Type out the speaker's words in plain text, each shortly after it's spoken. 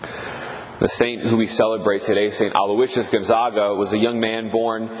The saint who we celebrate today, St. Aloysius Gonzaga, was a young man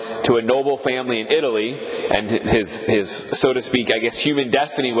born to a noble family in Italy, and his, so to speak, I guess, human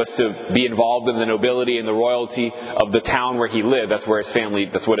destiny was to be involved in the nobility and the royalty of the town where he lived. That's what his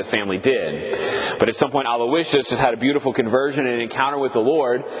family did. But at some point, Aloysius just had a beautiful conversion and an encounter with the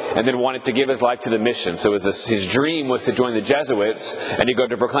Lord, and then wanted to give his life to the mission. So his dream was to join the Jesuits and to go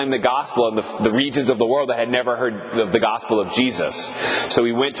to proclaim the gospel in the regions of the world that had never heard of the gospel of Jesus. So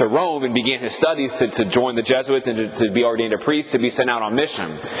he went to Rome and began his studies to join the Jesuits and to be ordained a priest, to be sent out on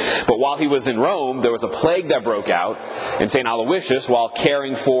mission. But while he was in Rome, there was a plague that broke out, and St. Aloysius, while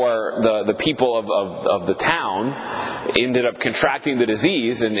caring for the people of the town, ended up contracting the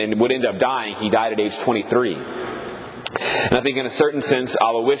disease and would end up dying. He died at age 23. And I think in a certain sense,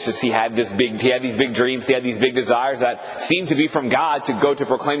 Aloysius, he had these big dreams, he had these big desires that seemed to be from God, to go to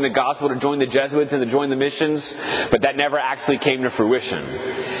proclaim the gospel, to join the Jesuits and to join the missions, but that never actually came to fruition.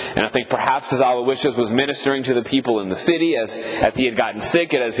 And I think perhaps as Aloysius was ministering to the people in the city, as he had gotten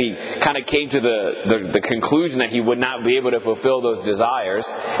sick, and as he kind of came to the conclusion that he would not be able to fulfill those desires,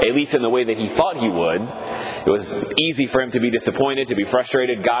 at least in the way that he thought he would, it was easy for him to be disappointed, to be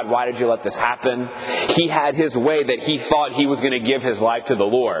frustrated. God, why did you let this happen? He had his way that he thought he was going to give his life to the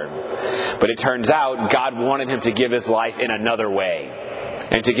Lord. But it turns out God wanted him to give his life in another way,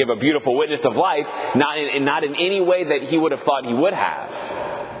 and to give a beautiful witness of life, not in any way that he would have thought he would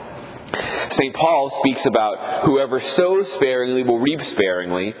have. St. Paul speaks about whoever sows sparingly will reap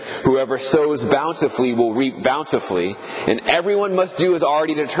sparingly, whoever sows bountifully will reap bountifully, and everyone must do as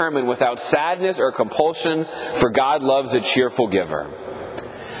already determined, without sadness or compulsion, for God loves a cheerful giver.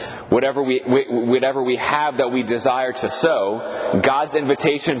 Whatever we have that we desire to sow, God's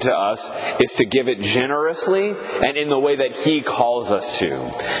invitation to us is to give it generously and in the way that He calls us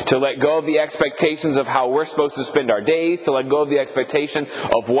to let go of the expectations of how we're supposed to spend our days, to let go of the expectation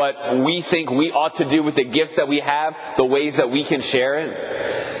of what we think we ought to do with the gifts that we have, the ways that we can share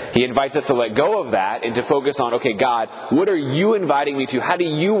it. He invites us to let go of that and to focus on, okay, God, what are you inviting me to? How do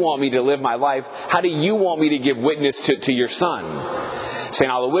you want me to live my life? How do you want me to give witness to your Son? St.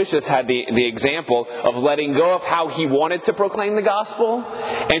 Aloysius had the example of letting go of how he wanted to proclaim the gospel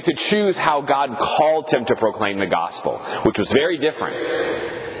and to choose how God called him to proclaim the gospel, which was very different.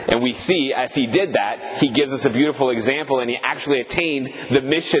 And we see, as he did that, he gives us a beautiful example, and he actually attained the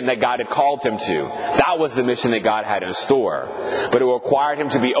mission that God had called him to. That was the mission that God had in store. But it required him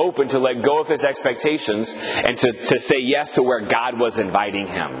to be open, to let go of his expectations, and to say yes to where God was inviting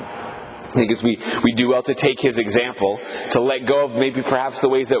him. I think as we do well to take his example, to let go of maybe perhaps the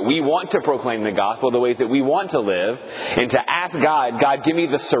ways that we want to proclaim the gospel, the ways that we want to live, and to ask God, give me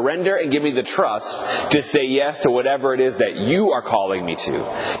the surrender and give me the trust to say yes to whatever it is that you are calling me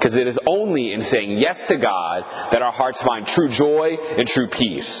to. Because it is only in saying yes to God that our hearts find true joy and true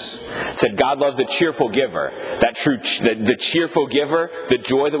peace. It said God loves a cheerful giver. The cheerful giver, the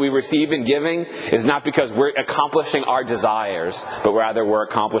joy that we receive in giving, is not because we're accomplishing our desires, but rather we're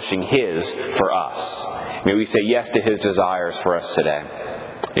accomplishing His for us. May we say yes to His desires for us today.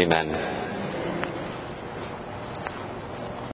 Amen.